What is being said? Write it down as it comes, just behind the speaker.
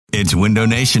It's Window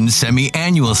Nation's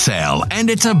semi-annual sale, and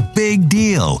it's a big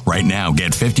deal. Right now,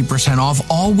 get 50% off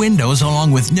all windows along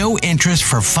with no interest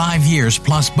for 5 years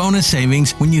plus bonus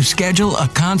savings when you schedule a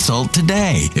consult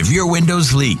today. If your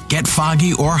windows leak, get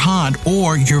foggy or hot,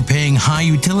 or you're paying high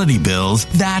utility bills,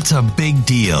 that's a big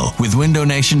deal. With Window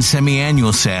Nation's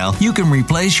semi-annual sale, you can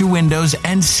replace your windows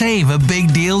and save a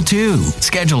big deal too.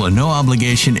 Schedule a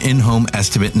no-obligation in-home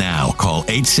estimate now. Call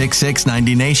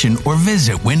 866-90-NATION or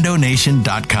visit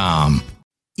windownation.com.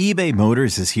 eBay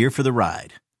Motors is here for the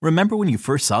ride. Remember when you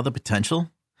first saw the potential?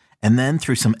 And then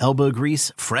through some elbow grease,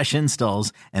 fresh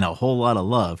installs, and a whole lot of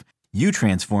love, you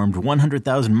transformed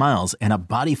 100,000 miles and a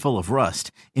body full of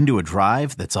rust into a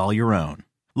drive that's all your own.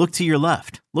 Look to your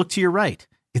left. Look to your right.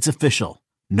 It's official.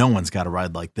 No one's got a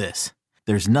ride like this.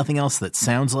 There's nothing else that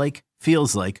sounds like,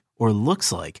 feels like, or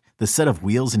looks like the set of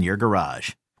wheels in your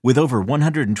garage. With over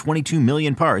 122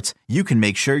 million parts, you can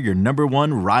make sure your number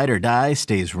one ride or die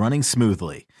stays running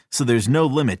smoothly. So there's no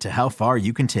limit to how far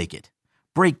you can take it.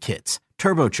 Brake kits,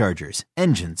 turbochargers,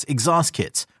 engines, exhaust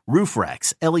kits, roof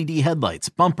racks, LED headlights,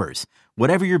 bumpers,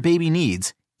 whatever your baby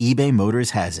needs, eBay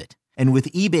Motors has it. And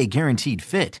with eBay Guaranteed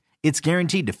Fit, it's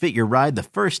guaranteed to fit your ride the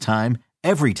first time,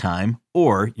 every time,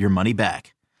 or your money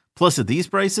back. Plus at these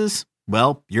prices,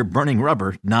 well, you're burning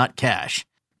rubber, not cash.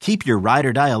 Keep your ride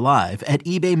or die alive at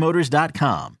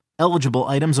ebaymotors.com. Eligible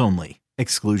items only.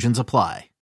 Exclusions apply.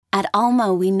 At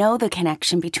Alma, we know the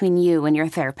connection between you and your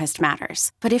therapist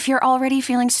matters. But if you're already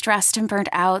feeling stressed and burnt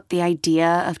out, the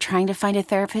idea of trying to find a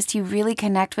therapist you really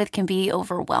connect with can be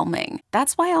overwhelming.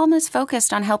 That's why Alma's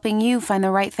focused on helping you find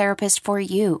the right therapist for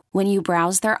you. When you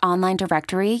browse their online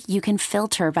directory, you can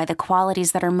filter by the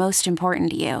qualities that are most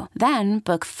important to you. Then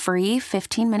book free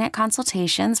 15-minute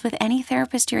consultations with any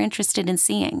therapist you're interested in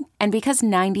seeing. And because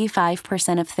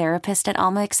 95% of therapists at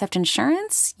Alma accept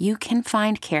insurance, you can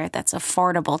find care that's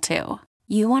affordable too.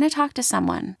 You want to talk to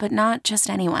someone, but not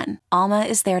just anyone. Alma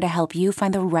is there to help you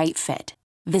find the right fit.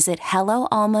 Visit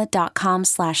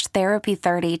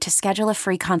helloalma.com/therapy30 to schedule a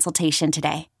free consultation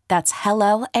today. That's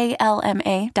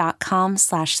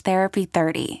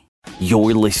helloalma.com/therapy30.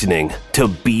 You're listening to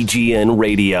BGN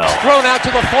Radio. Thrown out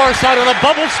to the far side of the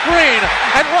bubble screen,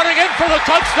 and running in for the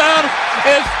touchdown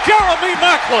is Jeremy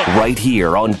Maclin. Right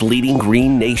here on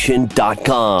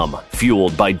BleedingGreenNation.com.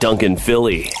 Fueled by Duncan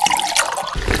Philly.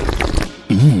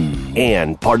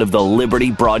 And part of the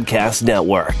Liberty Broadcast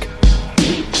Network.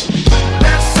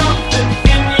 There's something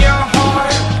in your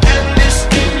heart, and this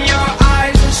in your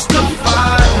eyes is the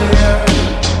fire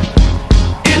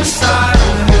inside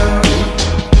of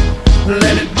you.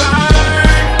 Let it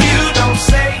burn, you don't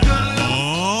say goodbye.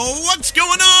 Oh, what's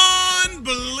going on,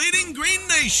 Bleeding Green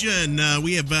Nation?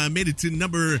 We have made it to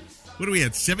number, what are we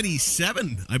at,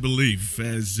 77, I believe,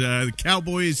 as the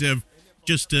Cowboys have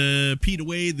just peed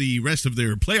away the rest of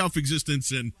their playoff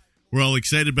existence, and we're all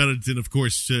excited about it. And, of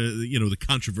course, the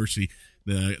controversy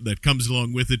that comes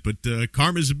along with it. But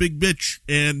karma's a big bitch,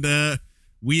 and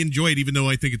we enjoy it, even though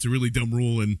I think it's a really dumb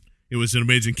rule, and it was an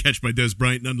amazing catch by Des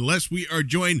Bryant. Nonetheless, we are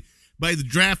joined by the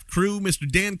draft crew,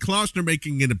 Mr. Dan Klossner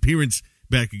making an appearance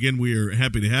back again. We are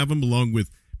happy to have him, along with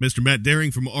Mr. Matt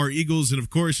Daring from our Eagles, and, of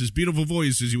course, his beautiful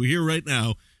voice, as you hear right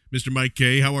now, Mr. Mike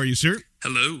Kay. How are you, sir?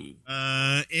 Hello.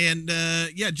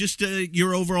 Just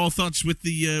your overall thoughts with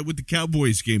the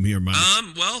Cowboys game here, Mike.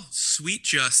 Well, sweet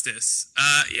justice.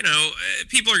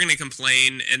 People are going to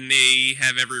complain, and they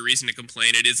have every reason to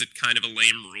complain. It is a kind of a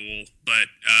lame rule, but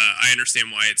I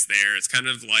understand why it's there. It's kind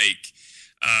of like,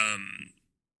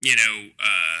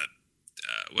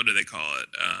 what do they call it?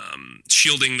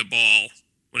 Shielding the ball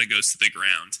when it goes to the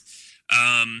ground.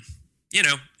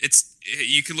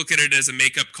 You could look at it as a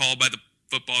makeup call by the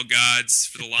football gods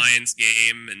for the Lions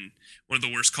game, and one of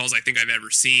the worst calls I think I've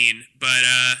ever seen. But,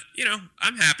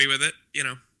 I'm happy with it,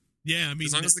 Yeah, I mean,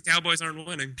 as long as the Cowboys aren't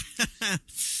winning.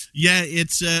 Yeah,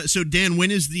 it's so Dan,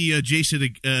 when is the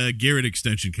Jason Garrett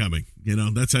extension coming?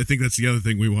 I think that's the other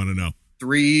thing we want to know.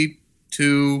 3,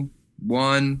 2,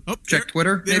 1. Oh, check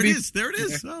Twitter. There maybe? it is. There it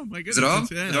is. Oh my goodness. Is it on?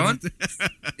 Yeah. Is it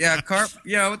on?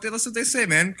 Yeah, that's what they say,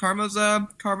 man. Karma's a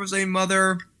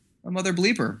mother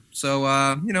bleeper. So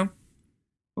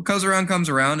what goes around comes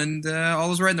around, and all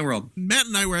is right in the world. Matt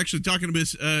and I were actually talking about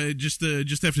this just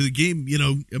after the game.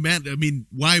 Matt, I mean,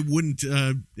 why wouldn't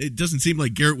it doesn't seem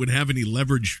like Garrett would have any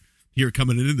leverage here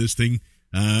coming into this thing.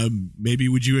 Maybe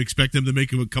would you expect them to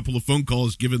make him a couple of phone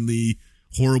calls given the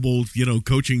horrible,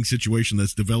 coaching situation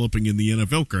that's developing in the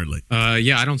NFL currently?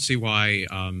 Yeah, I don't see why.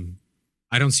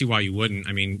 I don't see why you wouldn't.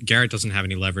 I mean, Garrett doesn't have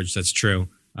any leverage. That's true.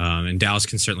 And Dallas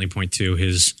can certainly point to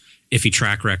his iffy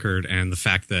track record and the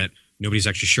fact that nobody's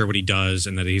actually sure what he does,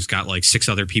 and that he's got like 6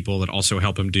 other people that also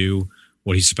help him do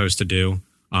what he's supposed to do.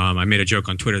 I made a joke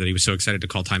on Twitter that he was so excited to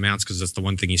call timeouts because that's the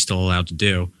one thing he's still allowed to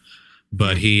do.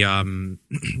 But he, I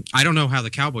don't know how the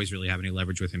Cowboys really have any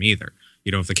leverage with him either.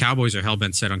 You know, if the Cowboys are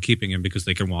hell-bent set on keeping him because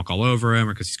they can walk all over him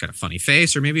or because he's got a funny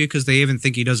face or maybe because they even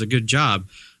think he does a good job,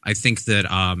 I think that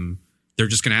they're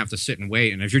just going to have to sit and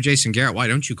wait. And if you're Jason Garrett, why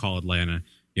don't you call Atlanta?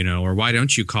 You know, or why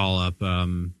don't you call up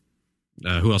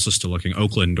who else is still looking?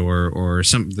 Oakland or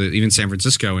even San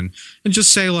Francisco and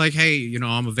just say like, hey, you know,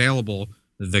 I'm available.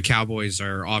 The Cowboys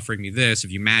are offering me this.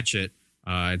 If you match it,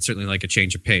 I'd certainly like a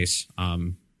change of pace.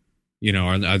 You know,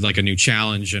 I'd like a new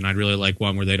challenge, and I'd really like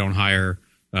one where they don't hire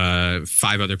 5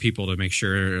 other people to make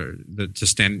sure that to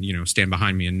stand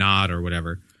behind me and nod or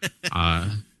whatever.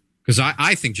 Because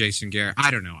I think Jason Garrett, I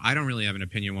don't know. I don't really have an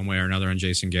opinion one way or another on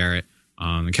Jason Garrett.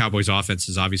 The Cowboys' offense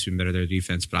has obviously been better than their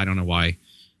defense, but I don't know why.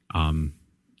 I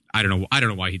don't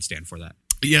know why he'd stand for that.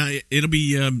 Yeah, it'll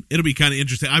be kind of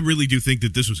interesting. I really do think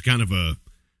that this was kind of a.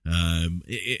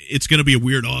 It's going to be a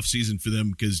weird offseason for them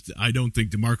because I don't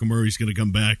think DeMarco Murray's going to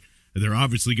come back. They're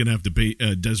obviously going to have to pay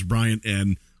Des Bryant,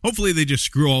 and hopefully they just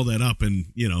screw all that up. And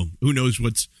you know, who knows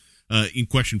what's in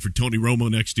question for Tony Romo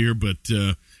next year? But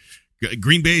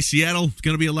Green Bay, Seattle, it's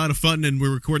going to be a lot of fun. And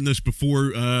we're recording this before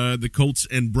the Colts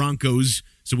and Broncos,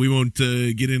 so we won't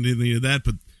get into any of that.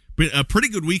 But a pretty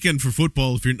good weekend for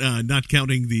football if you're not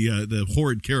counting the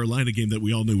horrid Carolina game that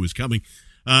we all knew was coming.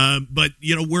 But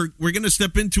you know, we're going to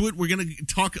step into it. We're going to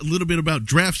talk a little bit about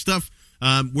draft stuff.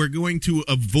 We're going to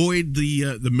avoid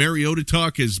the Mariota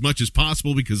talk as much as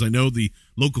possible because I know the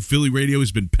local Philly radio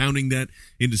has been pounding that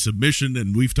into submission,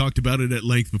 and we've talked about it at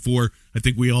length before. I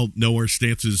think we all know our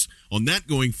stances on that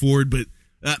going forward. But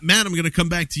Matt, I'm going to come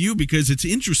back to you because it's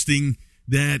interesting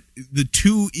that the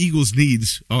 2 Eagles'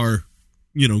 needs are,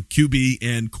 you know, QB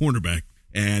and cornerback.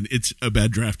 And it's a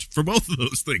bad draft for both of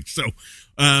those things. So,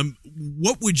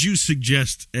 what would you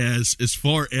suggest as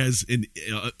far as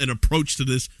an approach to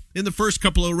this in the first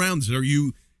couple of rounds? Are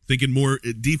you thinking more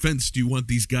defense? Do you want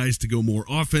these guys to go more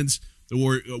offense,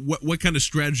 or what kind of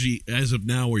strategy as of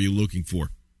now are you looking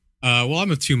for? Well,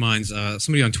 I'm of 2 minds.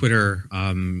 Somebody on Twitter,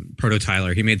 Proto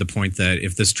Tyler, he made the point that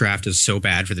if this draft is so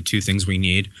bad for the 2 things we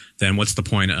need, then what's the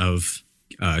point of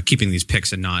keeping these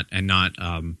picks and not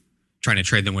trying to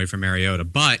trade them away from Mariota?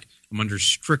 But I'm under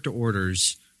strict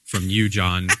orders from you,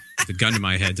 John, with a gun to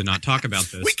my head, to not talk about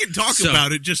this. We can talk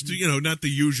about it, just not the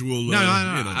usual. No,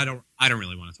 I don't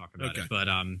really want to talk about it, but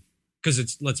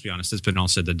because let's be honest, it's been all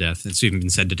said to death. It's even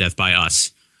been said to death by us.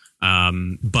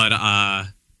 But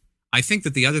I think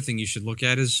that the other thing you should look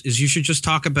at is you should just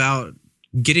talk about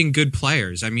getting good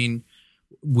players. I mean,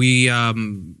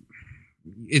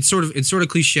 it's sort of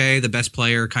cliche, the best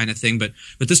player kind of thing, but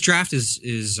this draft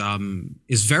is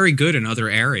very good in other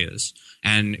areas,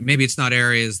 and maybe it's not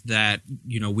areas that,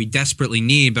 you know, we desperately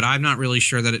need, but I'm not really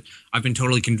sure that I've been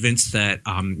totally convinced that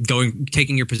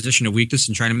taking your position of weakness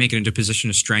and trying to make it into a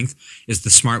position of strength is the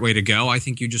smart way to go. I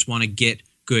think you just want to get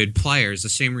good players. The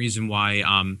same reason why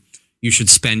you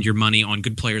should spend your money on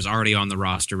good players already on the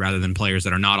roster rather than players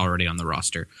that are not already on the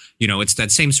roster. You know, it's that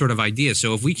same sort of idea.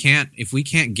 So if we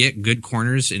can't get good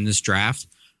corners in this draft,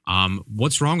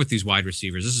 what's wrong with these wide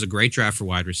receivers? This is a great draft for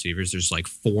wide receivers. There's like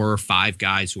 4 or 5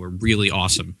 guys who are really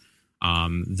awesome.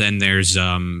 Then there's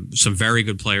some very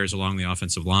good players along the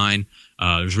offensive line.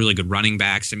 There's really good running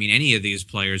backs. I mean, any of these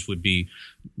players would be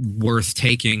worth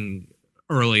taking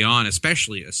early on,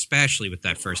 especially with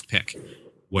that first pick,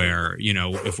 where, you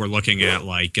know, if we're looking at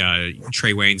like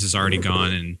Trey Waynes is already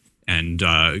gone and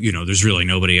you know, there's really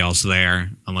nobody else there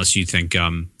unless you think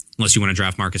unless you want to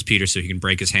draft Marcus Peters so he can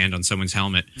break his hand on someone's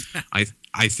helmet. I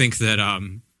think that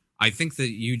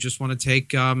you just want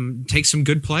to take some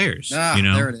good players. You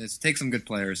know, there it is. Take some good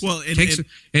players. Well, and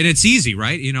it's easy,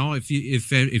 right? You know, if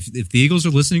the Eagles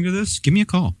are listening to this, give me a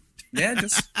call. Yeah,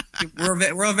 just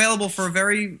we're available for a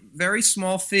very, very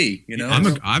small fee. You know,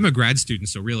 I'm a grad student,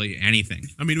 so really anything.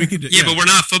 I mean, we could. Yeah, but we're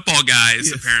not football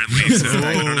guys apparently. So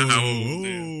I don't know how we'll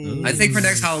do. I think for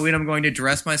next Halloween, I'm going to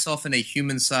dress myself in a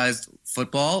human-sized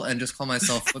football and just call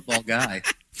myself Football Guy.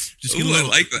 Just get I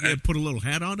like that. Yeah, put a little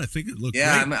hat on. I think it looks.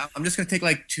 Yeah, great. I'm just going to take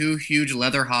like 2 huge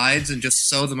leather hides and just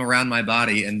sew them around my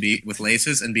body and be with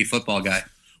laces and be Football Guy.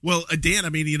 Well, Dan, I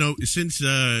mean, you know, since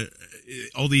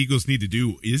all the Eagles need to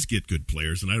do is get good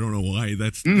players, and I don't know why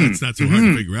that's not so hard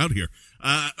to figure out here.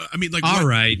 I mean, like, all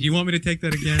right, you want me to take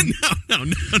that again? No,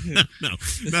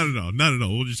 not at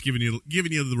all. We're just giving you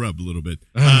the rub a little bit.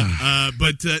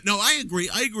 But no, I agree.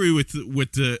 I agree with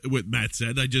what Matt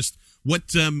said.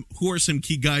 Who are some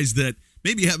key guys that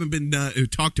maybe haven't been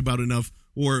talked about enough,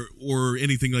 or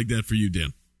anything like that for you,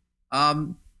 Dan?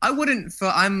 I wouldn't.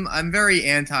 I'm very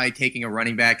anti taking a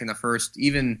running back in the first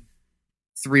even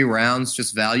 3 rounds,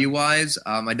 just value-wise.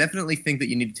 I definitely think that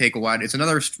you need to take a wide. It's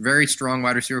another very strong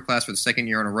wide receiver class for the second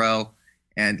year in a row.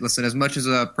 And listen, as much as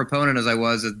a proponent as I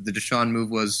was, that the Deshaun move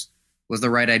was the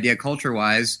right idea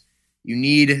culture-wise. You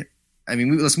need. I mean,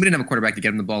 we didn't have a quarterback to get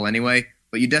him the ball anyway,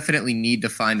 but you definitely need to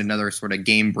find another sort of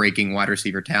game-breaking wide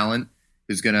receiver talent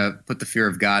who's going to put the fear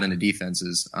of God into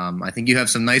defenses. I think you have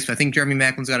some nice. I think Jeremy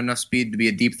Macklin's got enough speed to be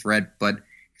a deep threat, but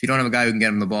if you don't have a guy who can get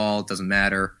him the ball, it doesn't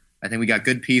matter. I think we got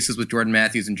good pieces with Jordan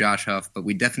Matthews and Josh Huff, but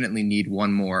we definitely need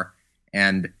one more.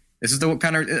 And this is the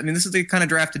kind of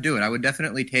draft to do it. I would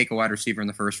definitely take a wide receiver in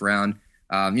the first round.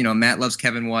 Matt loves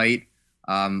Kevin White.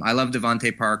 I love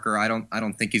Devontae Parker. I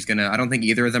don't think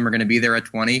either of them are gonna be there at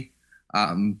 20.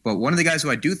 But one of the guys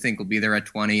who I do think will be there at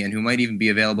 20 and who might even be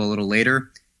available a little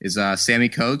later is Sammy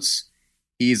Coates.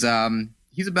 He's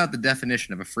about the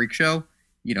definition of a freak show.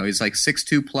 He's like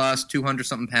 6'2 plus, 200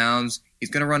 something pounds. He's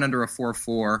going to run under a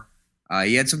 4.4.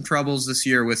 He had some troubles this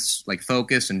year with like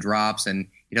focus and drops, and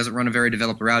he doesn't run a very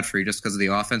developed route tree just because of the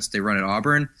offense they run at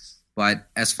Auburn. But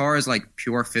as far as like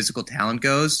pure physical talent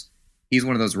goes, he's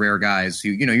one of those rare guys who,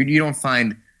 you don't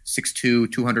find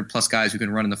 6'2", 200 plus guys who can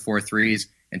run in the 4.3s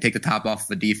and take the top off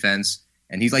of a defense.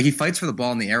 And he fights for the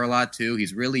ball in the air a lot too.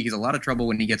 He's a lot of trouble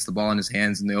when he gets the ball in his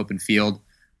hands in the open field.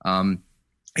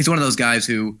 He's one of those guys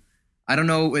who, I don't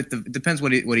know, it depends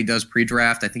what he does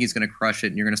pre-draft. I think he's going to crush it,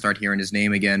 and you're going to start hearing his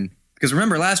name again. Because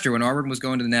remember last year when Auburn was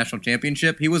going to the national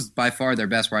championship, he was by far their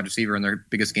best wide receiver and their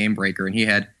biggest game breaker, and he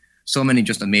had so many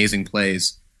just amazing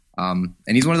plays. And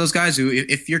he's one of those guys who,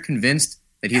 if you're convinced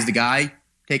that he's the guy,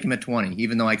 take him at 20,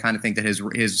 even though I kind of think that his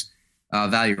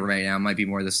value right now might be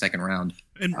more the second round.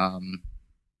 He's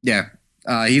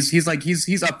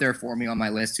up there for me on my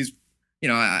list. He's,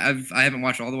 I haven't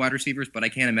watched all the wide receivers, but I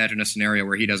can't imagine a scenario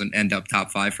where he doesn't end up top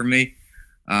 5 for me.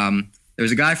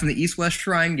 There's a guy from the East-West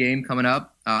Shrine game coming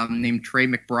up named Trey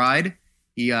McBride.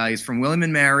 He's from William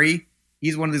and Mary.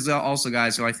 He's one of these also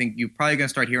guys who I think you're probably going to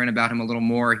start hearing about him a little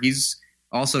more. He's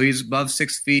above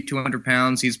 6 feet, 200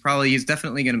 pounds. He's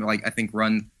definitely going to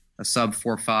run a sub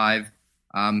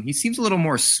 4.5. He seems a little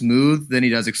more smooth than he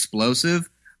does explosive,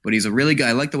 but he's a really good.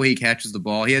 I like the way he catches the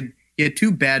ball. He had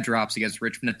 2 bad drops against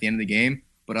Richmond at the end of the game,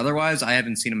 but otherwise I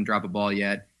haven't seen him drop a ball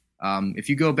yet. If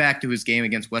you go back to his game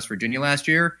against West Virginia last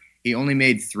year, he only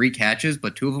made 3 catches,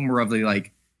 but 2 of them were of the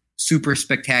like super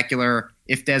spectacular,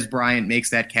 if Des Bryant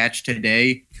makes that catch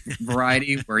today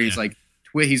variety, where he's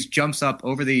he jumps up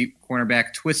over the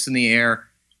cornerback, twists in the air,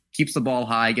 keeps the ball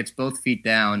high, gets both feet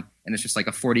down, and it's just like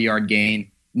a 40-yard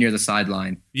gain near the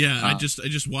sideline. Yeah, I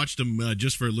just watched him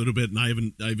just for a little bit, and I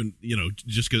haven't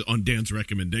just on Dan's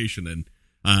recommendation,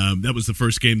 and that was the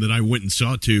first game that I went and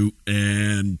saw too,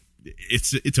 and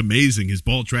it's amazing. His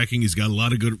ball tracking, he's got a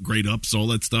lot of great ups, all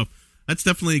that stuff. That's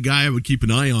definitely a guy I would keep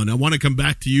an eye on. I want to come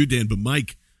back to you, Dan, but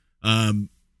Mike,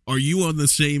 are you on the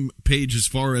same page as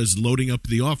far as loading up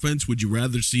the offense? Would you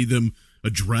rather see them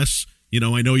address?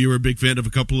 I know you're a big fan of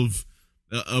a couple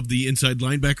of the inside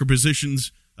linebacker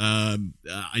positions.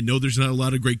 I know there's not a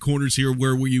lot of great corners here.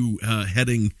 Where were you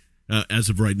heading as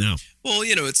of right now? Well,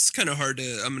 it's kind of hard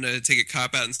to. I'm going to take a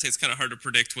cop out and say it's kind of hard to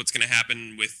predict what's going to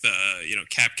happen with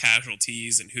cap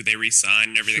casualties and who they re-sign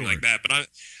and everything like that. But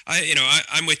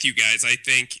I'm with you guys. I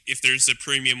think if there's a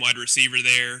premium wide receiver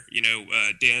there,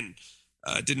 Dan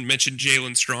didn't mention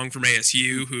Jalen Strong from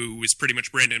ASU, who is pretty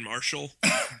much Brandon Marshall.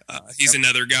 He's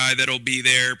another guy that'll be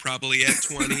there probably at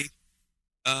 20.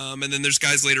 And then there's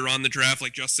guys later on in the draft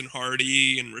like Justin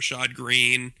Hardy and Rashad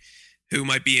Green, who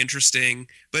might be interesting.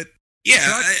 But yeah,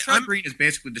 Rashad Green is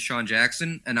basically Deshaun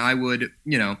Jackson, and I would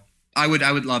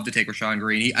love to take Rashad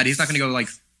Green. He's not going to go like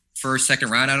first, second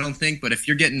round, I don't think. But if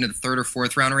you're getting to the 3rd or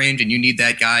 4th round range and you need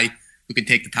that guy who can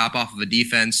take the top off of a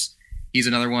defense, he's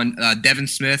another one. Devin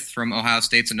Smith from Ohio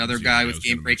State's another guy with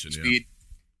game-breaking speed.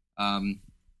 I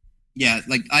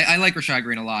like Rashad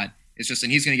Green a lot. It's just,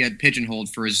 and he's going to get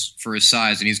pigeonholed for his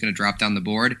size, and he's going to drop down the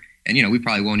board. And we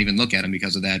probably won't even look at him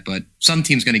because of that. But some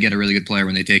team's going to get a really good player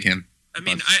when they take him.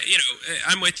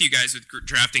 I'm with you guys with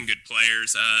drafting good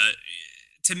players.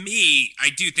 To me, I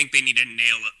do think they need to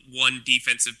nail one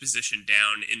defensive position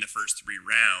down in the first 3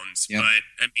 rounds. Yep. But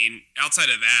outside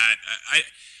of that,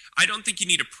 I don't think you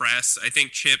need to press. I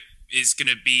think Chip is going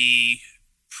to be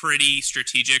pretty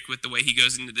strategic with the way he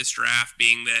goes into this draft,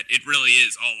 being that it really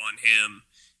is all on him.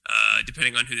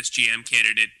 Depending on who this GM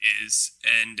candidate is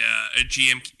and a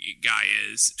GM guy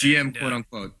is. GM, quote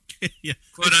unquote. Yeah.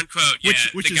 Quote unquote, yeah.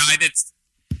 Which the guy that's...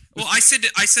 Well, I said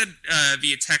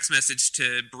via text message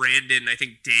to Brandon, I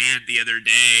think Dan, the other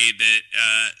day, that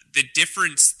the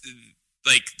difference,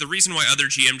 like the reason why other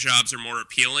GM jobs are more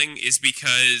appealing is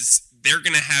because they're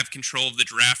going to have control of the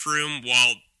draft room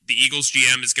while the Eagles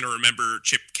GM is going to remember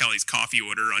Chip Kelly's coffee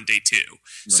order on day 2. Right.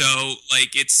 So,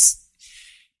 like, it's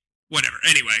whatever.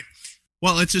 Anyway.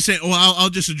 Well, it's just saying. Well, I'll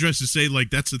just address to say, like,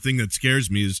 that's the thing that scares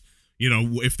me is, you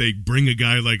know, if they bring a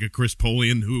guy like a Chris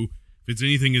Polian who, if it's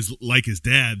anything is like his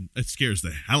dad, that scares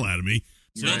the hell out of me.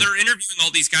 Well, they're interviewing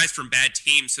all these guys from bad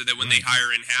teams so that when they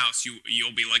hire in-house,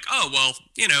 you'll be like, oh, well,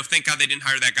 you know, thank God they didn't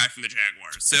hire that guy from the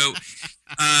Jaguars. So,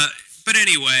 but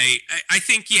anyway, I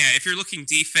think, if you're looking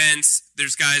defense,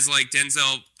 there's guys like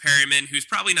Denzel Perryman, who's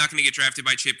probably not going to get drafted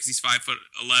by Chip because he's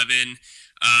 5'11",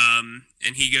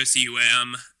 and he goes to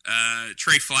UM.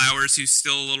 Trey Flowers, who's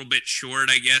still a little bit short,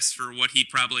 I guess, for what he'd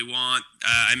probably want.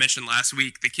 I mentioned last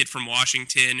week the kid from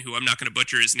Washington, who I'm not going to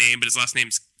butcher his name, but his last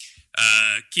name's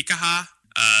Kikaha.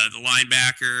 The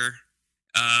linebacker.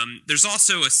 There's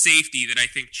also a safety that I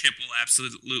think Chip will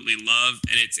absolutely love,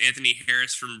 and it's Anthony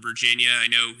Harris from Virginia. I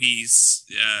know he's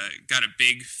got a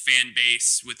big fan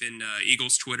base within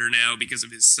Eagles Twitter now because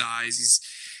of his size.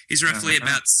 He's roughly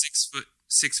about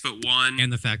 6'1",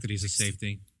 and the fact that he's a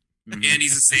safety. And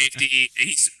he's a safety.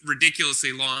 He's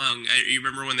ridiculously long. You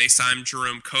remember when they signed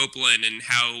Jerome Copeland and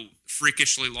how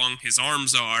freakishly long his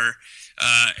arms are.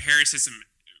 Harris has some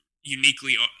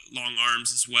uniquely long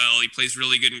arms as well. He plays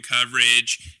really good in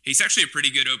coverage. He's actually a pretty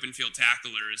good open field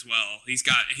tackler as well.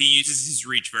 He uses his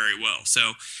reach very well.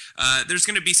 So there's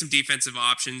going to be some defensive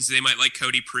options. They might like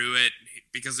Cody Pruitt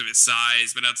because of his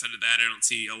size, but outside of that, I don't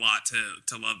see a lot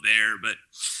to love there. But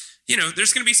you know,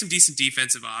 there's going to be some decent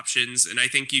defensive options, and I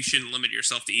think you shouldn't limit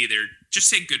yourself to either.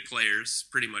 Just take good players,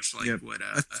 pretty much like what.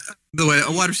 By the way,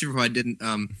 a wide receiver who I didn't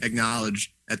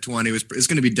acknowledge at 20 is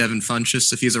going to be Devin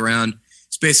Funchess if he's around.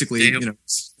 It's basically, you know,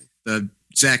 the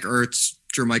Zach Ertz,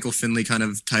 Jermichael Finley kind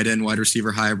of tight end wide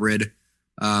receiver hybrid.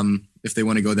 If they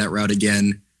want to go that route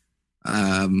again,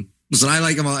 listen, I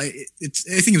like him. I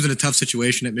think he was in a tough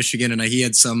situation at Michigan, and he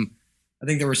had some. I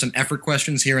think there were some effort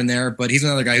questions here and there, but he's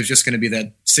another guy who's just going to be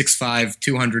that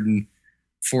 6'5",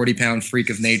 240-pound freak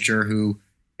of nature who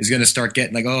is going to start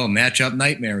getting like, matchup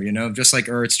nightmare, you know, just like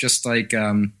Ertz, just like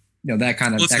that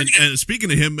kind of.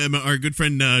 Speaking of him, our good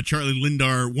friend Charlie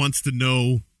Lindar wants to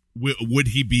know: would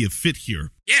he be a fit here?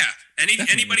 Yeah,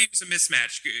 anybody who's a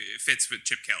mismatch fits with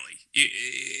Chip Kelly.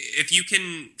 If you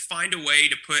can find a way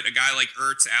to put a guy like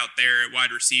Ertz out there at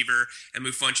wide receiver and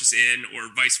move Funchess in, or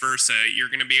vice versa, you're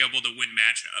going to be able to win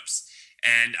matchups.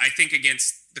 And I think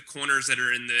against the corners that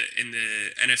are in the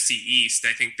NFC East,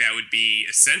 I think that would be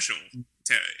essential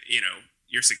to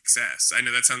your success. I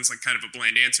know that sounds like kind of a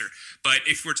bland answer, but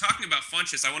if we're talking about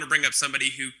Funchess, I want to bring up somebody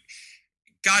who,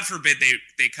 God forbid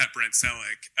they cut Brent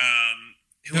Selleck,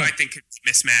 who I think could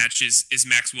mismatch is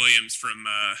Max Williams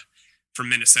from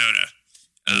Minnesota.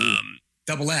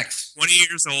 Double X. 20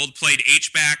 years old, played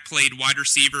H-back, played wide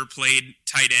receiver, played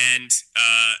tight end.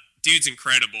 Dude's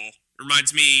incredible.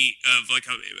 Reminds me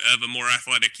of a more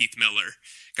athletic Keith Miller.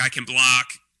 Guy can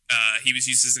block. He was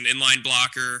used as an inline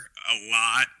blocker a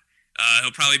lot.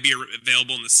 He'll probably be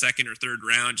available in the second or third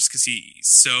round just because he's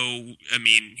so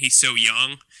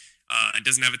young and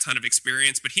doesn't have a ton of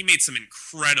experience, but he made some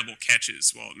incredible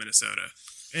catches while at Minnesota.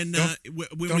 And don't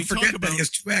forget that he has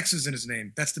 2 X's in his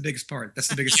name. That's the biggest part. That's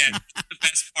the biggest thing. The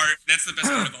best part. That's the best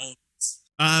part of all of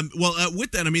this.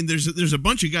 With that, I mean, there's a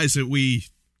bunch of guys that we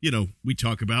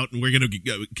talk about, and we're going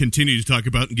to continue to talk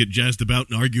about and get jazzed about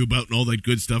and argue about and all that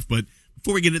good stuff. But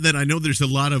before we get into that, I know there's a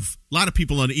lot of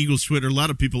people on Eagles Twitter, a lot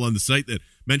of people on the site that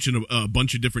mention a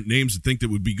bunch of different names that think that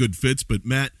would be good fits. But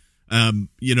Matt,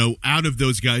 out of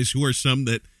those guys, who are some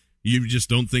that you just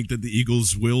don't think that the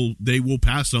Eagles will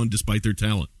pass on despite their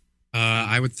talent?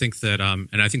 I would think that,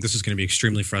 and I think this is going to be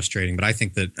extremely frustrating, but I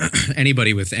think that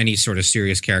anybody with any sort of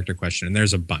serious character question, and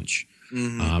there's a bunch,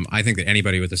 I think that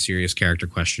anybody with a serious character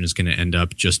question is going to end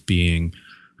up just being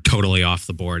totally off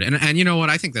the board. And you know what?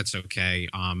 I think that's okay.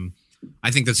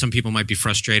 I think that some people might be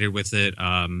frustrated with it.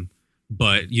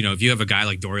 But, if you have a guy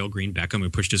like Dorial Green Beckham who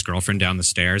pushed his girlfriend down the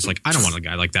stairs, like, I don't want a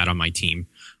guy like that on my team.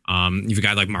 You have a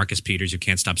guy like Marcus Peters who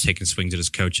can't stop taking swings at his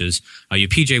coaches. You have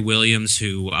PJ Williams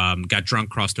who got drunk,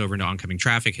 crossed over into oncoming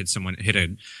traffic, hit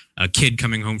a kid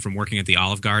coming home from working at the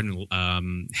Olive Garden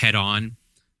head on,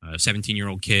 a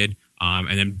 17-year-old kid,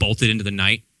 and then bolted into the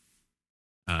night.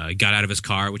 Got out of his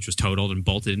car, which was totaled, and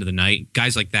bolted into the night.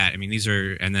 Guys like that. I mean, these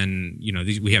are, and then,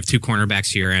 we have 2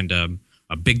 cornerbacks here and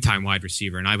a big-time wide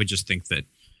receiver, and I would just think that,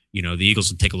 the Eagles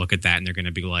would take a look at that, and they're going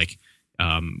to be like,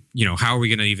 how are we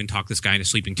going to even talk this guy into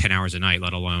sleeping 10 hours a night,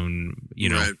 let alone,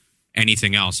 right,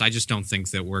 anything else? I just don't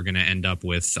think that we're going to end up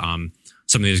with some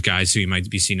of these guys who might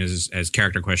be seen as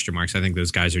character question marks. I think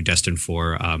those guys are destined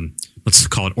for, let's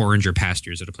call it oranger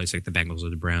pastures at a place like the Bengals or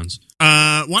the Browns.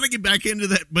 Want to get back into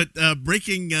that, but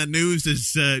breaking news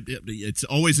is it's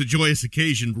always a joyous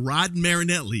occasion. Rod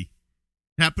Marinelli,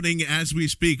 happening as we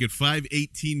speak at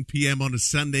 5:18 p.m. on a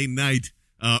Sunday night.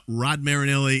 Rod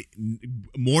Marinelli,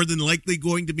 more than likely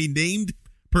going to be named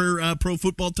per Pro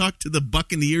Football Talk to the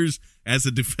Buccaneers as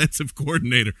a defensive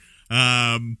coordinator.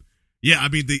 Yeah, I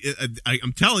mean,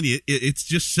 I'm telling you, it's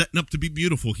just setting up to be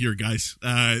beautiful here, guys.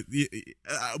 I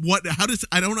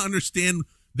don't understand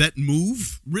that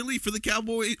move really for the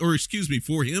Cowboys, or excuse me,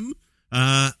 for him.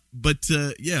 But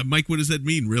yeah, Mike, what does that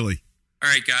mean, really? All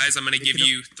right, guys, I'm going to give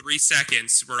you 3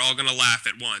 seconds. We're all going to laugh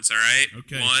at once, all right?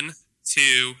 Okay. 1,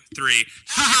 2, 3.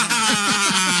 All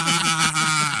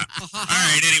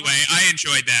right, anyway, I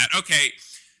enjoyed that. Okay,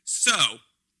 so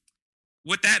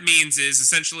what that means is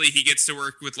essentially he gets to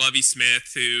work with Lovie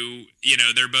Smith, who,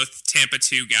 they're both Tampa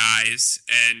 2 guys,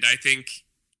 and I think,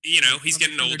 he's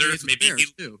getting older. Maybe they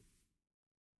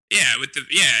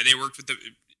worked with the.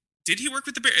 Did he work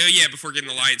with the Bears? Oh, yeah, before getting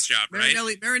the Lions job, right?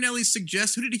 Marinelli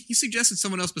he suggested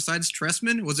someone else besides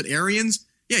Trestman? Was it Arians?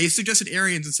 Yeah, he suggested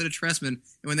Arians instead of Trestman, and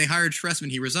when they hired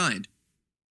Trestman, he resigned.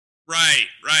 Right.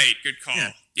 Good call.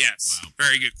 Yeah. Yes, wow.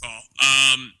 Very good call.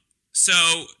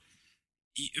 So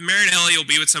Marinelli will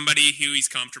be with somebody who he's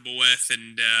comfortable with,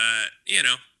 and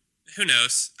who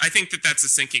knows? I think that's a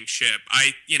sinking ship.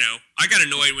 I got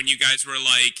annoyed when you guys were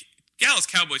like, Dallas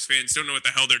Cowboys fans don't know what the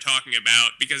hell they're talking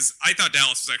about, because I thought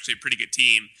Dallas was actually a pretty good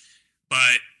team,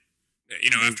 but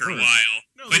after a while.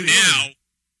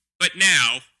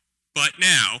 But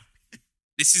now,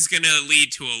 this is going to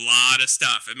lead to a lot of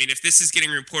stuff. I mean, if this is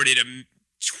getting reported, an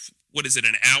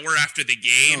hour after the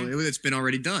game? Oh, it's been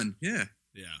already done. Yeah.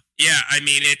 Yeah. I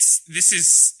mean, this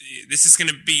is going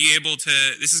to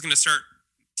start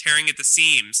tearing at the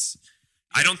seams.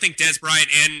 I don't think Dez Bryant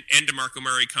and DeMarco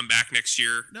Murray come back next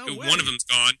year. No way. One of them's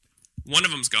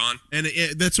gone. And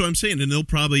that's what I'm saying. And they'll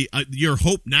probably your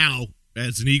hope now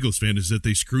as an Eagles fan is that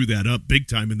they screw that up big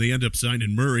time and they end up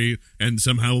signing Murray and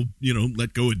somehow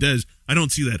let go of Dez. I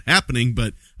don't see that happening,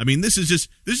 but I mean this is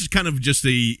kind of just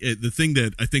the thing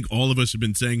that I think all of us have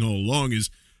been saying all along is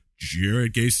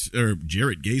Jarrett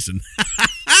Gayson.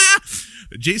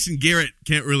 Jason Garrett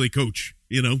can't really coach.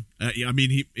 I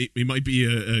mean, he might be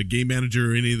a game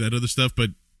manager or any of that other stuff, but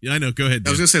yeah, I know. Go ahead. I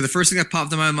was going to say the first thing that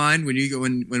popped in my mind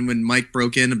when Mike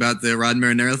broke in about the Rod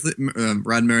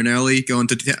Marinelli going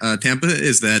to Tampa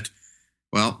is that,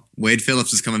 well, Wade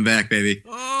Phillips is coming back, baby.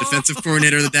 Defensive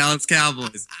coordinator of the Dallas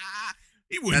Cowboys.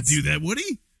 He wouldn't do that, would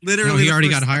he? Literally, no, he already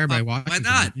got hired by Washington. Why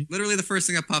not? Literally, the first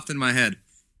thing that popped in my head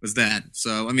was that.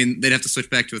 So, I mean, they'd have to switch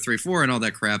back to a 3-4 and all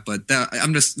that crap, but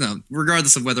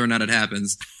regardless of whether or not it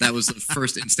happens, that was the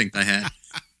first instinct I had.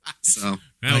 So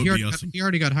he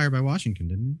already got hired by Washington,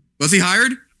 didn't he? Was he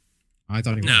hired? I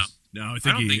thought he was. No, I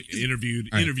think he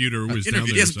interviewed or was down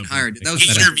there or something. Hired. That was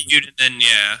interviewed and then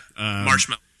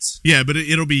marshmallows. Yeah, but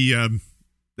it'll be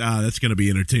that's going to be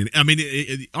entertaining. I mean,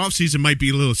 off season might be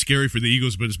a little scary for the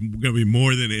Eagles, but it's going to be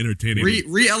more than entertaining.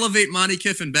 Re-elevate Monty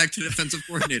Kiffin back to defensive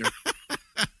coordinator.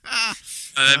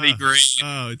 That'd be great.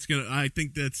 It's gonna. I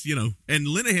think that's and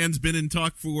Linehan's been in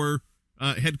talk for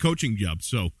head coaching jobs.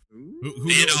 So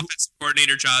they had offensive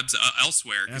coordinator jobs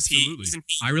elsewhere. Absolutely.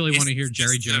 I really want to hear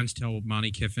Jerry Jones tell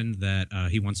Monty Kiffin that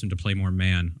he wants him to play more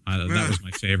man. That was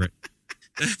my favorite.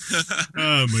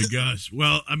 Oh my gosh.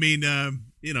 Well, I mean,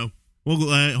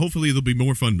 hopefully there'll be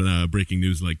more fun breaking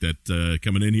news like that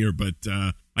coming in here. But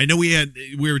I know we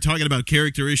were talking about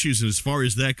character issues as far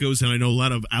as that goes, and I know a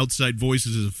lot of outside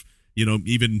voices have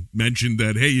even mentioned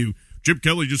that, hey, Chip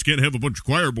Kelly just can't have a bunch of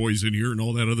choir boys in here and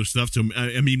all that other stuff. So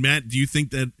I mean, Matt, do you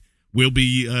think that will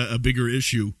be a bigger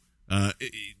issue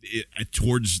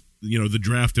towards the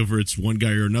draft over it's one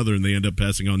guy or another, and they end up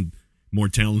passing on more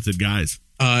talented guys?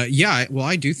 Yeah, well,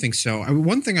 I do think so.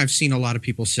 One thing I've seen a lot of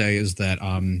people say is that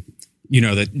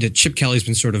that Chip Kelly's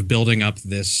been sort of building up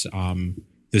this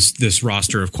this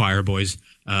roster of choir boys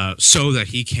so that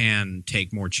he can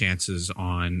take more chances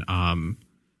on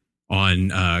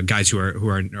guys who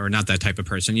are not that type of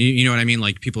person. You know what I mean?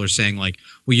 Like people are saying like,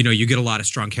 well, you get a lot of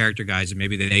strong character guys and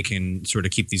maybe they can sort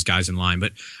of keep these guys in line.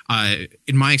 But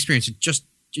in my experience, it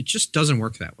just doesn't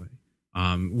work that way.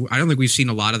 I don't think we've seen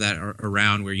a lot of that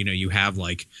around where, you have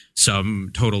like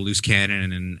some total loose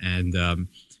cannon and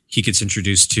he gets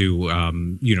introduced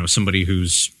to, somebody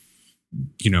who's,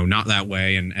 not that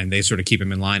way and they sort of keep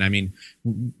him in line. I mean,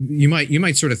 you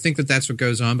might sort of think that that's what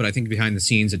goes on, but I think behind the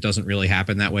scenes, it doesn't really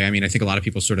happen that way. I mean, I think a lot of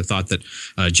people sort of thought that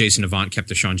Jason Avant kept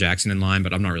Deshaun Jackson in line,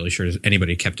 but I'm not really sure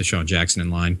anybody kept Deshaun Jackson in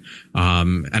line.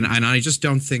 And I just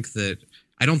don't think that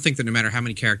no matter how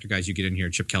many character guys you get in here,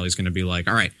 Chip Kelly's going to be like,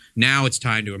 all right, now it's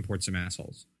time to import some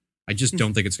assholes. I just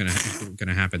don't think it's going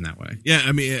to happen that way. Yeah,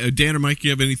 I mean, Dan or Mike,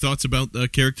 you have any thoughts about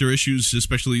character issues,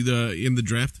 especially in the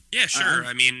draft? Yeah, sure.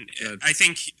 I mean, I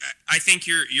think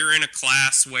you're in a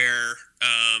class where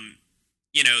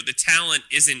the talent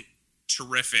isn't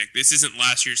terrific. This isn't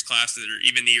last year's class or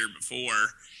even the year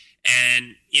before,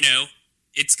 and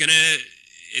it's gonna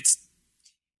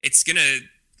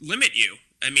limit you.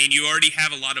 I mean, you already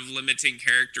have a lot of limiting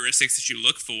characteristics that you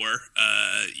look for.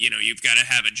 You've got to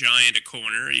have a giant at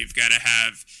corner. You've got to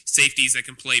have safeties that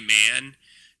can play man.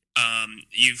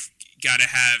 You've got to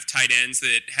have tight ends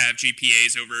that have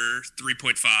GPAs over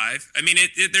 3.5. I mean,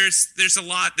 there's a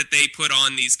lot that they put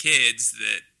on these kids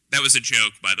that was a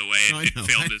joke, by the way. It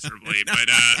failed miserably. But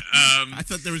I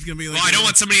thought there was going to be like... Well, I don't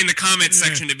want somebody in the comments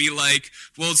section to be like,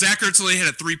 well, Zach Ertz only had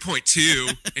a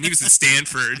 3.2, and he was at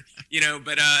Stanford.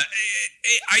 But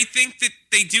I think that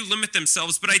they do limit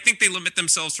themselves, but I think they limit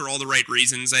themselves for all the right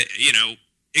reasons.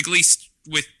 At least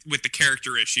with the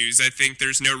character issues, I think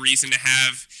there's no reason to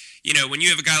have... when you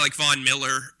have a guy like Von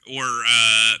Miller or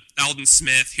Aldon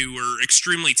Smith who are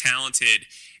extremely talented,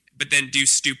 but then do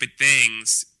stupid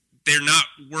things... They're not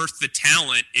worth the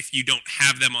talent if you don't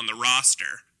have them on the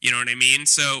roster. You know what I mean?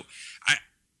 So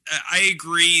I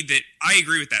agree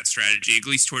with that strategy, at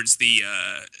least towards the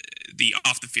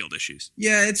off the field issues.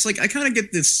 Yeah, it's like I kind of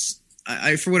get this.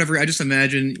 I just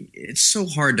imagine it's so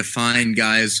hard to find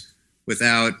guys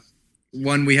without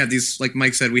one. We have these, like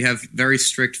Mike said, we have very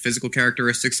strict physical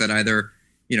characteristics that either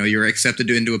you're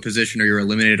accepted into a position or you're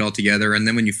eliminated altogether. And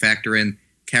then when you factor in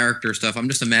character stuff, I'm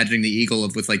just imagining the Eagle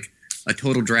with like a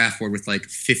total draft board with like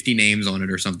 50 names on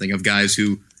it or something of guys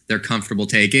who they're comfortable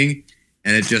taking.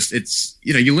 And it's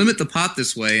you limit the pot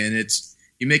this way, and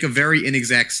you make a very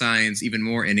inexact science even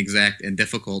more inexact and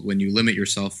difficult when you limit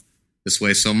yourself this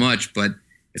way so much. But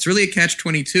it's really a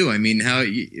catch-22. I mean, how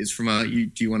is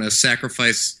do you want to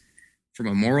sacrifice from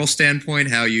a moral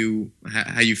standpoint how you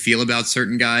feel about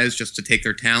certain guys just to take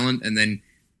their talent, and then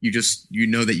you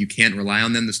know that you can't rely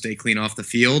on them to stay clean off the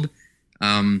field?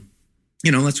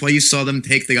 That's why you saw them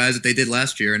take the guys that they did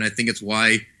last year, and I think it's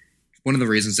why one of the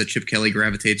reasons that Chip Kelly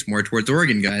gravitates more towards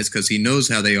Oregon guys, because he knows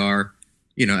how they are,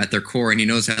 at their core, and he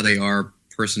knows how they are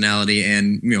personality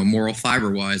and moral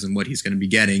fiber-wise and what he's going to be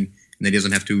getting, and that he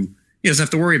doesn't have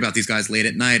to worry about these guys late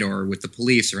at night or with the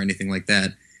police or anything like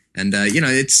that. And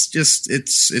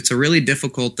it's a really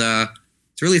difficult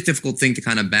thing to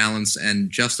kind of balance and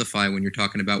justify when you're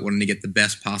talking about wanting to get the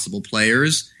best possible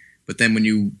players, but then when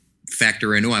you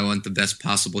factor in, I want the best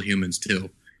possible humans too.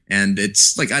 And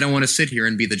it's like, I don't want to sit here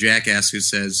and be the jackass who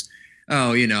says,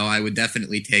 I would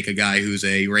definitely take a guy who's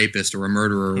a rapist or a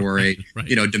murderer or a,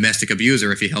 right. Domestic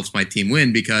abuser if he helps my team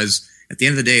win, because at the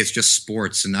end of the day, it's just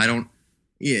sports, and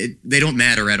they don't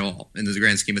matter at all in the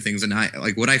grand scheme of things. And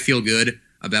would I feel good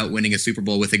about winning a Super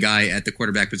Bowl with a guy at the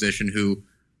quarterback position who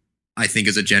I think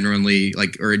is a genuinely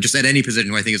or just at any position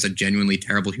who I think is a genuinely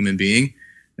terrible human being?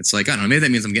 It's like, I don't know, maybe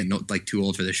that means I'm getting too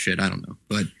old for this shit. I don't know.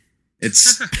 But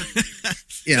it's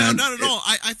no, not at all.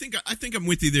 I think I'm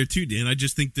with you there too, Dan. I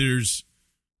just think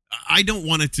I don't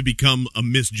want it to become a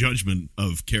misjudgment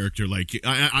of character. Like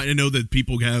I know that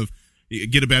people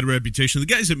get a bad reputation. The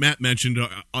guys that Matt mentioned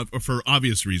are for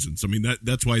obvious reasons. I mean,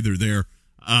 that's why they're there.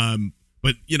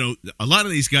 But a lot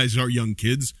of these guys are young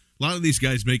kids. A lot of these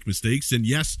guys make mistakes, and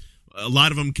yes, a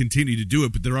lot of them continue to do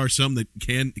it, but there are some that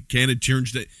can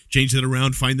change that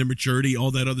around, find their maturity,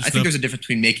 all that other stuff. I think there's a difference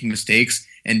between making mistakes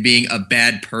and being a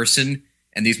bad person,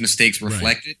 and these mistakes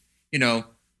reflect it.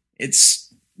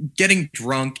 It's getting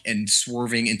drunk and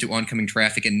swerving into oncoming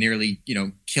traffic and nearly,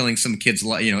 killing some kid's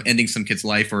ending some kid's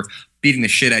life, or beating the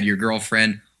shit out of your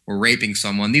girlfriend, or raping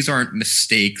someone. These aren't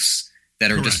mistakes that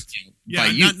are Correct.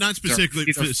 Just not specifically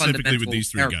with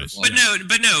these three guys. But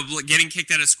no, getting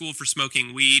kicked out of school for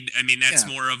smoking weed. I mean, that's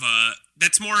more of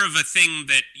a thing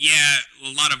that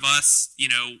a lot of us,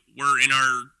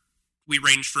 we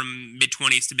range from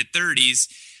mid-20s to mid-30s.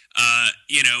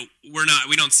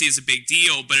 We don't see as a big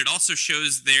deal, but it also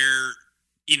shows they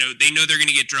know they're going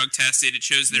to get drug tested. It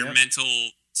shows their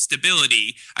mental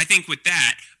stability. I think with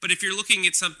that, but if you're looking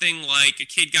at something like a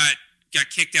kid got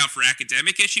kicked out for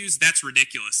academic issues, that's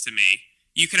ridiculous to me.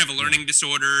 You could have a learning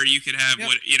disorder. You could have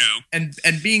and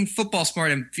being football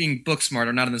smart and being book smart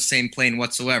are not on the same plane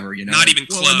whatsoever. Not even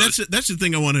close. Well, and that's the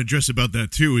thing I want to address about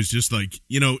that too. Is just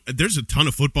there's a ton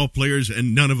of football players,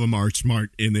 and none of them are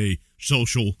smart in a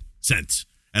social sense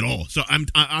at all. So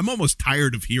I'm almost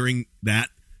tired of hearing that.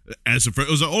 As a friend,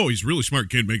 it was he's a really smart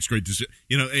kid, makes great decisions.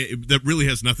 That really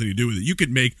has nothing to do with it. You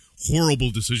could make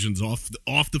horrible decisions off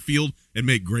the field and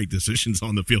make great decisions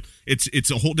on the field.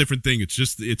 It's a whole different thing. It's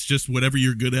just whatever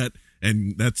you're good at,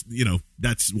 and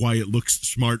that's why it looks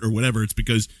smart or whatever. It's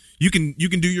because you can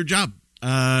do your job.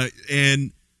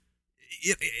 And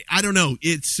I don't know.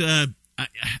 It's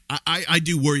I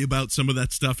do worry about some of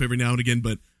that stuff every now and again,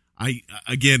 but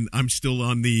I'm still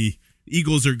on the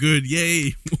Eagles are good,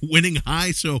 yay, winning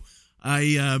high. So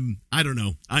I don't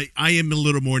know. I am a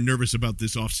little more nervous about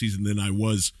this offseason than I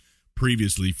was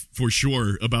previously, for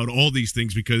sure, about all these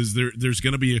things, because there's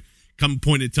going to be come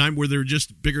point in time where they're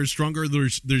just bigger and stronger.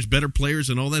 There's better players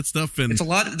and all that stuff, and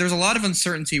there's a lot of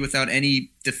uncertainty without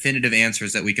any definitive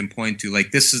answers that we can point to.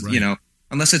 Like this is right.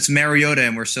 Unless it's Mariota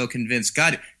and we're so convinced.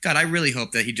 God, I really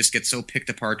hope that he just gets so picked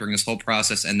apart during this whole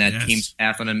process and that team's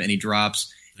path on him and he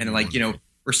drops and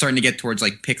we're starting to get towards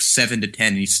like pick 7 to 10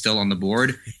 and he's still on the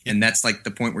board, and that's like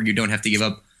the point where you don't have to give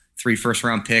up 3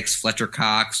 first-round picks, Fletcher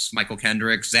Cox, Michael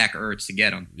Kendrick, Zach Ertz to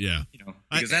get him. Yeah,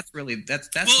 because that's well.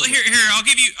 Here, I'll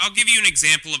give you an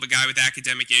example of a guy with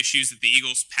academic issues that the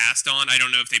Eagles passed on. I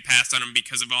don't know if they passed on him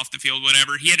because of off the field,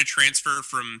 whatever. He had to transfer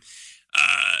from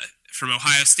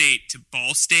Ohio State to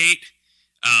Ball State.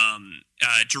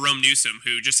 Jerome Newsom,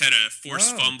 who just had a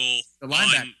forced fumble on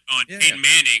Peyton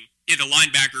Manning. Yeah, the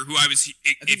linebacker who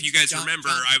if you guys remember,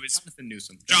 Jonathan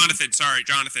Newsom. Jonathan,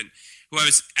 who I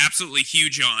was absolutely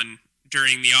huge on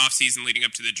during the offseason leading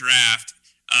up to the draft.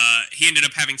 He ended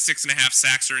up having 6.5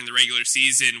 sacks during the regular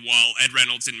season while Ed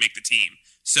Reynolds didn't make the team.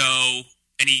 So,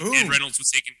 Ed Reynolds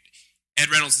was taken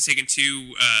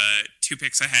two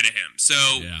picks ahead of him. So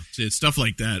yeah, it's stuff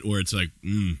like that where it's like,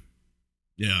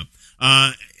 yeah.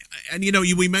 And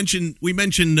we mentioned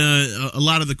a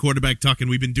lot of the quarterback talk, and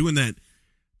we've been doing that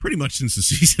pretty much since the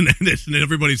season ended, and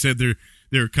everybody said there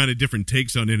are kind of different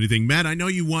takes on anything. Matt, I know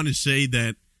you want to say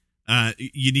that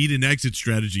you need an exit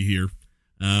strategy here.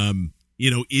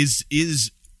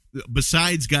 Is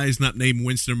besides guys not named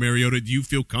Winston or Mariota, do you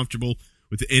feel comfortable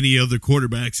with any other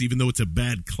quarterbacks, even though it's a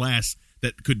bad class,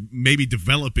 that could maybe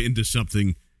develop into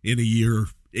something in a year,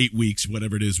 8 weeks,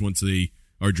 whatever it is, once they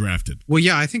are drafted? Well,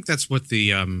 yeah, I think that's what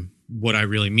what I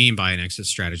really mean by an exit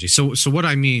strategy. So what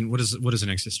I mean, what is an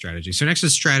exit strategy? So an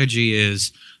exit strategy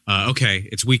is, okay,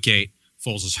 it's week 8,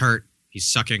 Foles is hurt, he's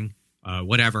sucking,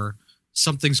 whatever,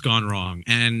 something's gone wrong.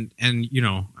 And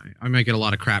I might get a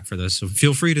lot of crap for this, so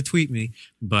feel free to tweet me,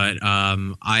 but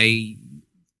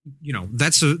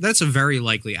that's a very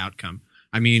likely outcome.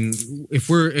 I mean, if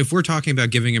we're talking about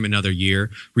giving him another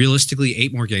year, realistically,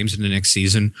 8 more games in the next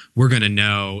season, we're going to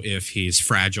know if he's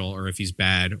fragile or if he's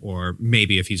bad or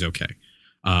maybe if he's okay.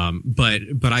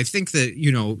 But I think that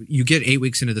you get 8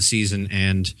 weeks into the season,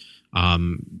 and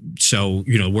so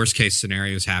worst case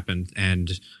scenarios happened,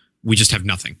 and we just have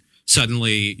nothing.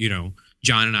 Suddenly,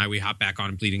 John and I, we hop back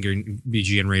on Bleeding Green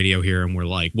BGN Radio here, and we're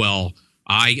like, well,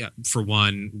 I for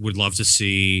one would love to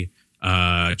see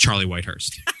Charlie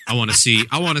Whitehurst. I want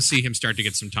to see him start to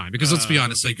get some time, because let's be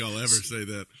honest, I don't think I'll ever say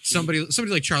that. Somebody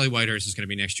like Charlie Whitehurst is going to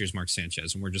be next year's Mark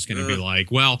Sanchez, and we're just going to be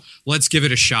like, well, let's give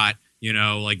it a shot.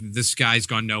 Like this guy's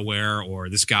gone nowhere, or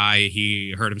this guy,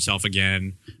 he hurt himself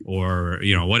again, or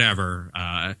whatever.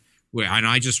 And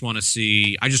I just want to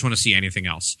see anything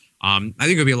else. I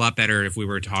think it would be a lot better if we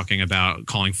were talking about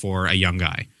calling for a young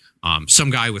guy. Some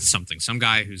guy with something, some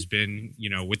guy who's been,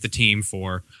 with the team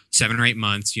for 7 or 8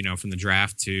 months, from the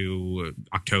draft to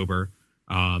October.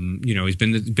 He's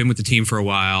been with the team for a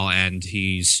while, and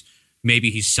he's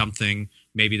something.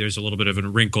 Maybe there's a little bit of a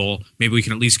wrinkle. Maybe we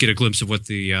can at least get a glimpse of what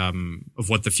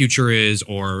the future is,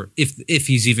 or if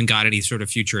he's even got any sort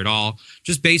of future at all.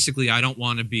 Just basically, I don't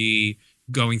want to be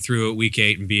going through at week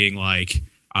 8 and being like,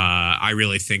 I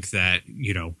really think that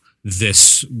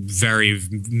this very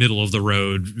middle of the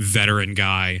road veteran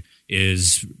guy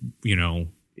is going.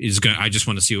 I just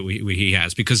want to see what he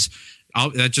has, because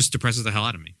that just depresses the hell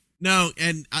out of me. No,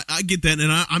 and I get that,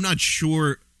 and I'm not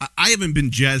sure. I haven't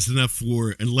been jazzed enough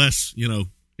for, unless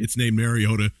it's named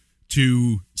Mariota,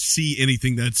 to see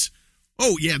anything that's,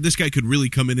 oh yeah, this guy could really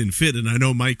come in and fit. And I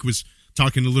know Mike was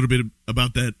talking a little bit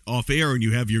about that off air, and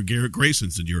you have your Garrett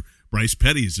Graysons and your Bryce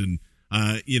Petties and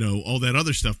all that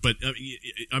other stuff. But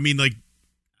I mean, like,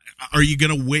 are you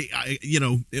going to wait?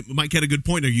 Mike had a good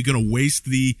point. Are you going to waste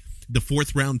the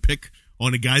 4th round pick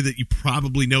on a guy that you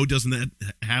probably know doesn't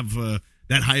have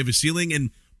that high of a ceiling, and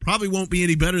probably won't be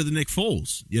any better than Nick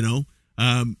Foles?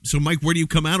 So Mike, where do you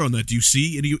come out on that? Do you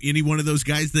see any one of those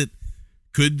guys that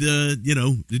could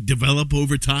develop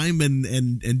over time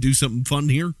and do something fun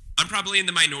here? I'm probably in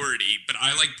the minority, but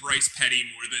I like Bryce Petty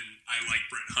more than I like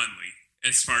Brett Hundley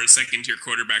as far as second-tier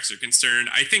quarterbacks are concerned.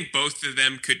 I think both of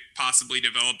them could possibly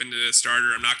develop into a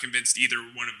starter. I'm not convinced either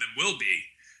one of them will be.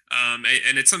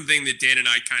 And it's something that Dan and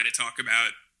I kind of talk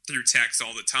about through text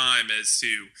all the time as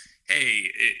to,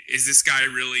 hey, is this guy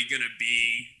really going to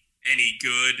be any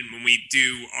good, and when we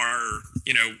do our,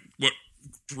 what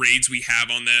grades we have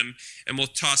on them, and we'll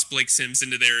toss Blake Sims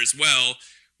into there as well,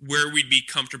 where we'd be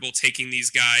comfortable taking these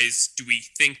guys. Do we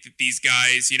think that these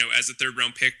guys, as a third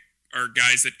round pick, are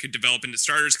guys that could develop into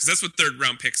starters? Because that's what third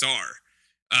round picks are.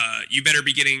 You better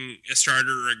be getting a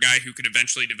starter or a guy who could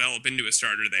eventually develop into a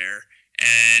starter there.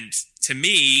 And to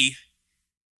me,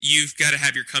 you've got to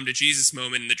have your come to Jesus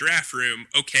moment in the draft room.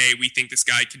 Okay, we think this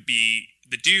guy could be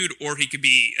the dude, or he could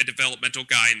be a developmental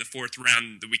guy in the fourth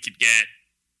round that we could get,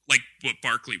 like what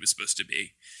Barkley was supposed to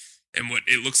be, and what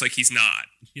it looks like he's not.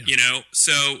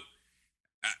 So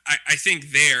I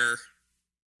think there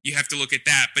you have to look at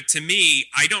that. But to me,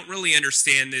 I don't really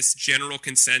understand this general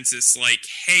consensus like,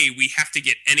 hey, we have to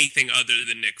get anything other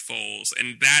than Nick Foles,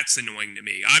 and that's annoying to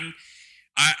me.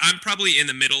 I'm probably in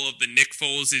the middle of the Nick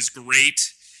Foles is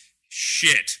great.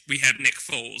 Shit, we have Nick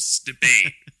Foles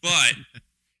debate. But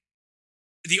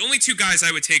the only two guys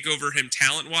I would take over him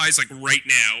talent-wise, like right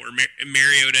now, are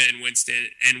Mariota and Winston.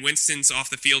 And Winston's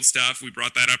off-the-field stuff, we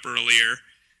brought that up earlier,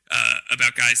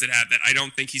 about guys that have that. I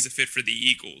don't think he's a fit for the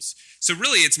Eagles. So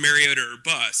really, it's Mariota or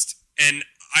bust. And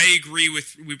I agree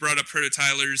with, we brought up Proto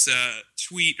Tyler's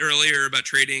tweet earlier about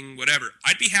trading whatever.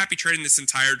 I'd be happy trading this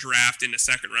entire draft in a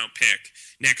second-round pick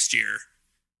next year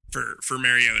for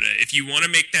Mariota. If you want to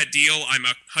make that deal, I'm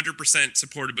 100%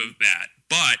 supportive of that.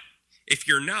 But if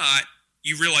you're not,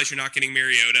 you realize you're not getting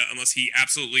Mariota unless he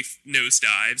absolutely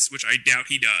nosedives, which I doubt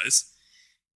he does.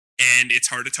 And it's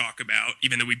hard to talk about,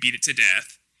 even though we beat it to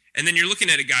death. And then you're looking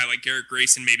at a guy like Garrett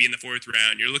Grayson maybe in the fourth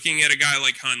round. You're looking at a guy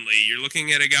like Hundley. You're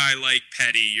looking at a guy like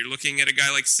Petty. You're looking at a guy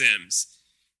like Sims.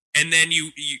 And then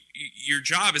your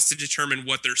job is to determine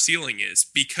what their ceiling is.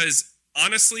 Because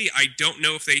honestly, I don't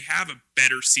know if they have a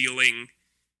better ceiling.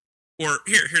 Or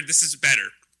here, this is better.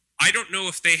 I don't know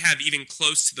if they have even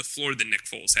close to the floor that Nick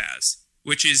Foles has,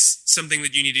 which is something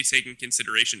that you need to take in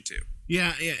consideration too.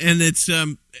 Yeah, and it's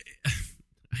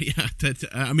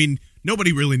I mean,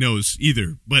 nobody really knows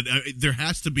either, but there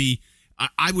has to be.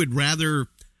 I would rather.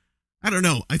 I don't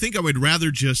know. I think I would rather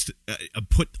just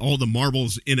put all the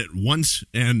marbles in at once,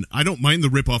 and I don't mind the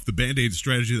rip off the Band-Aid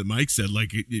strategy that Mike said.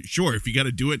 Like, sure, if you got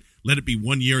to do it, let it be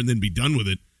 1 year and then be done with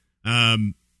it.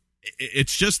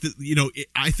 It's just that,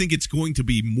 I think it's going to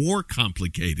be more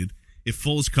complicated if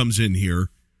Foles comes in here,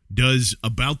 does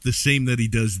about the same that he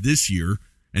does this year,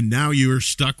 and now you're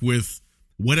stuck with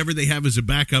whatever they have as a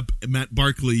backup, Matt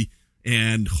Barkley,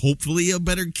 and hopefully a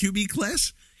better QB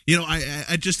class.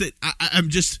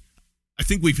 I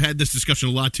think we've had this discussion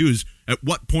a lot too. Is at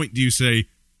what point do you say,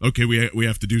 okay, we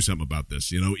have to do something about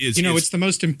this? It's the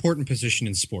most important position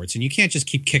in sports, and you can't just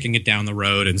keep kicking it down the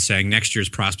road and saying next year's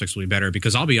prospects will be better.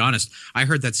 Because I'll be honest, I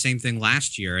heard that same thing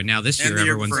last year, and now this year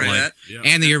everyone's like,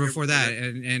 and the year before that,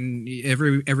 and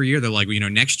every year they're like,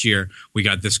 next year we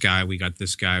got this guy, we got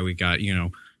this guy, we got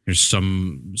there's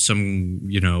some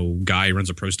guy who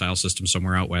runs a pro style system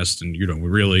somewhere out west, and we're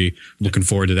really looking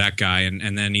forward to that guy.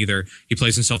 And then either he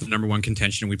plays himself in number one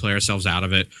contention and we play ourselves out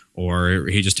of it, or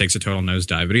he just takes a total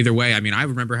nosedive. But either way, I mean, I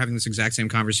remember having this exact same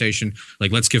conversation.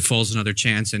 Like, let's give Foles another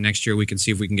chance, and next year we can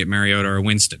see if we can get Mariota or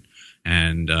Winston.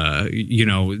 And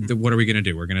what are we going to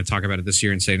do? We're going to talk about it this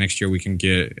year and say next year we can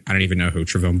get, I don't even know who,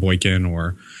 Trevone Boykin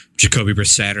or Jacoby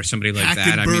Brissett or somebody like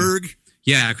that. I mean,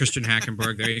 yeah, Christian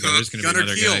Hackenberg. There you go. There's going to be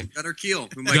another guy.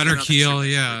 Gunnar Kiel,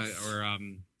 yeah. Or,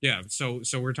 So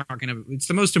we're talking about, it's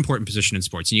the most important position in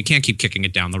sports, and you can't keep kicking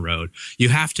it down the road. You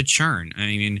have to churn. I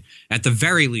mean, at the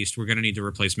very least, we're going to need to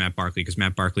replace Matt Barkley because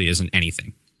Matt Barkley isn't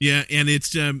anything. Yeah, and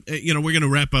it's, we're going to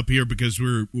wrap up here because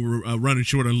we're running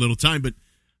short on a little time, but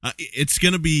it's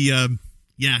going to be,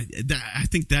 I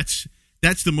think that's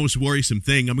the most worrisome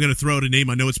thing. I'm going to throw out a name.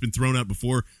 I know it's been thrown out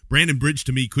before. Brandon Bridge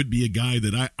to me could be a guy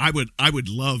that I would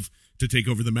love to take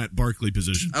over the Matt Barkley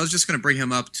position. I was just going to bring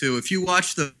him up too. If you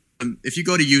watch if you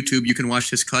go to YouTube, you can watch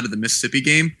his cut of the Mississippi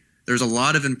game. There's a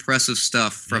lot of impressive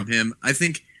stuff from him. I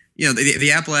think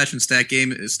the Appalachian State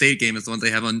game is the one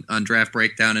they have on Draft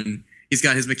Breakdown, and he's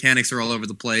got his mechanics are all over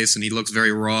the place, and he looks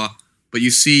very raw. But you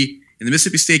see in the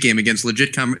Mississippi State game against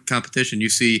legit competition, you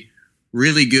see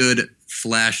really good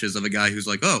flashes of a guy who's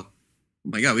like, oh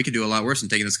my God, we could do a lot worse than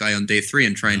taking this guy on day 3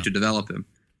 and trying to develop him.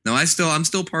 Now, I'm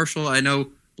still partial. I know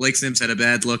Blake Sims had a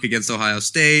bad look against Ohio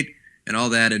State and all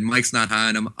that, and Mike's not high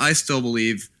on him. I still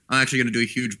believe I'm actually going to do a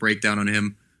huge breakdown on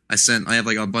him. I have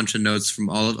like a bunch of notes from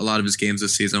a lot of his games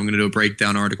this season. I'm going to do a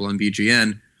breakdown article on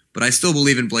BGN, but I still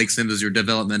believe in Blake Sims as your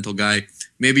developmental guy.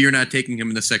 Maybe you're not taking him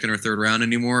in the second or third round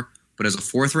anymore, but as a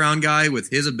fourth round guy with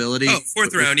his ability,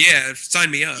 fourth round, yeah,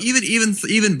 sign me up.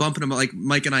 Even bumping him, like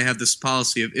Mike and I have this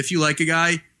policy of if you like a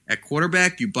guy at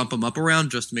quarterback, you bump him up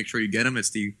around just to make sure you get him.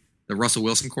 It's the Russell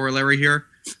Wilson corollary here.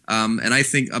 And I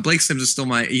think Blake Sims is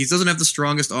still he doesn't have the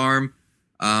strongest arm,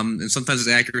 and sometimes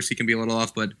his accuracy can be a little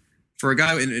off. But for a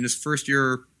guy in his first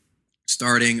year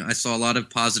starting, I saw a lot of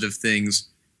positive things,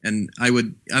 and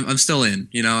I'm still in.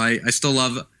 I still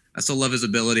love his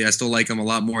ability. I still like him a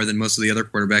lot more than most of the other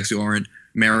quarterbacks who aren't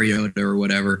Mariota or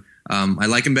whatever. I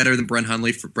like him better than Brett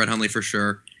Hundley for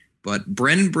sure. But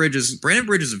Brandon Bridges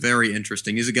is very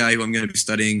interesting. He's a guy who I'm going to be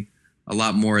studying a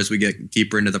lot more as we get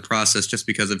deeper into the process, just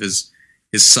because of his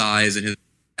size and his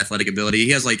athletic ability.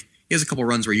 He has a couple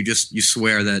runs where you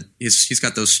swear that he's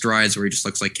got those strides where he just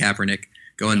looks like Kaepernick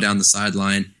going down the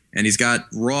sideline. And he's got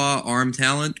raw arm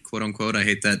talent, quote unquote. I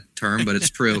hate that term, but it's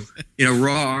true.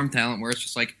 Raw arm talent where it's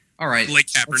just like, all right, like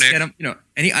Kaepernick. Him,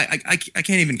 and I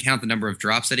can't even count the number of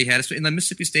drops that he had. In the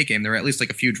Mississippi State game, there were at least like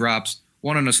a few drops,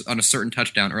 one on a certain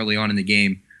touchdown early on in the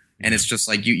game. And it's just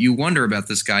like you wonder about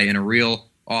this guy in a real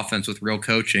offense with real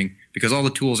coaching, because all the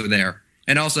tools are there.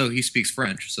 And also, he speaks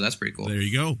French, so that's pretty cool. There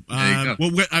you go.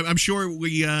 Well, I'm sure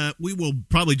we will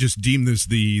probably just deem this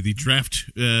the draft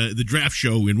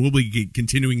show, and we'll be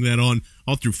continuing that on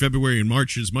all through February and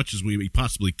March as much as we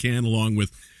possibly can, along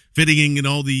with fitting in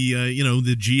all the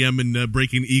the GM and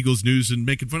breaking Eagles news and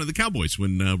making fun of the Cowboys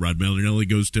when Rod Marinelli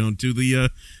goes down to the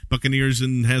Buccaneers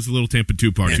and has a little Tampa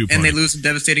 2 party. And they lose in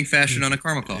devastating fashion on a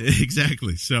karma call.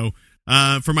 Exactly. So.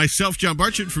 For myself, John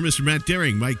Barchett, for Mr. Matt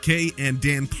Daring, Mike Kay, and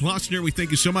Dan Klossner, we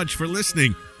thank you so much for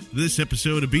listening to this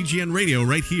episode of BGN Radio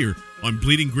right here on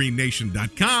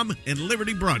BleedingGreenNation.com and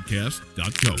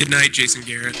LibertyBroadcast.co. Good night, Jason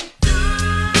Garrett.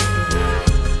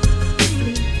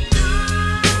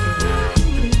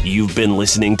 You've been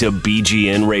listening to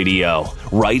BGN Radio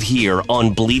right here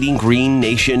on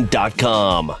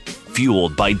BleedingGreenNation.com.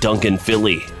 Fueled by Duncan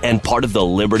Philly and part of the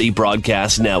Liberty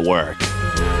Broadcast Network.